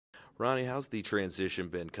Ronnie, how's the transition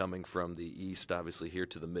been coming from the East, obviously, here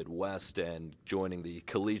to the Midwest and joining the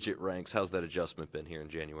collegiate ranks? How's that adjustment been here in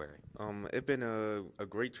January? It's been a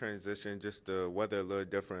great transition, just the weather a little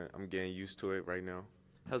different. I'm getting used to it right now.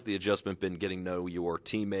 How's the adjustment been getting to know your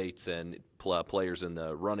teammates and players in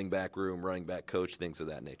the running back room, running back coach, things of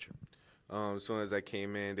that nature? As soon as I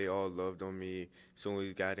came in, they all loved on me. As soon as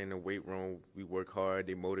we got in the weight room, we worked hard.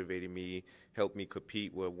 They motivated me, helped me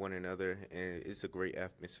compete with one another, and it's a great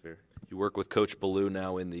atmosphere. You work with Coach Ballou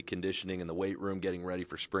now in the conditioning and the weight room, getting ready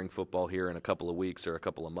for spring football here in a couple of weeks or a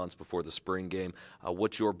couple of months before the spring game.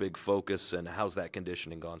 What's your big focus, and how's that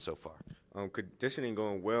conditioning gone so far? Conditioning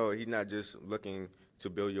going well. He's not just looking to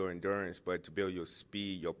build your endurance, but to build your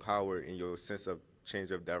speed, your power, and your sense of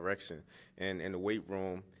change of direction. And in the weight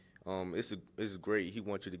room, it's great. He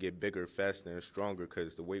wants you to get bigger, faster, and stronger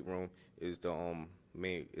because the weight room is the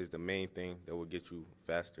main thing that will get you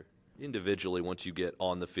faster. Individually, once you get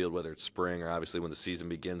on the field, whether it's spring or obviously when the season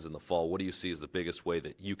begins in the fall, what do you see as the biggest way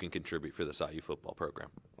that you can contribute for this IU football program?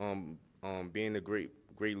 Being a great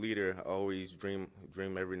leader, I always dream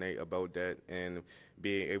every night about that, and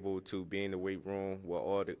being able to be in the weight room with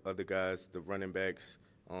all the other guys, the running backs,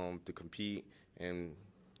 to compete and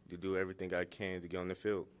to do everything I can to get on the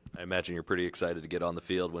field. I imagine you're pretty excited to get on the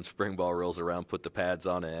field when spring ball rolls around, put the pads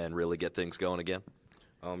on, and really get things going again.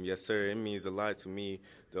 Yes, sir. It means a lot to me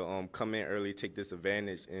to come in early, take this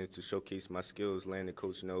advantage, and to showcase my skills, letting the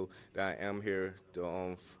coach know that I am here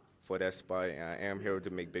to, for that spot, and I am here to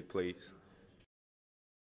make big plays.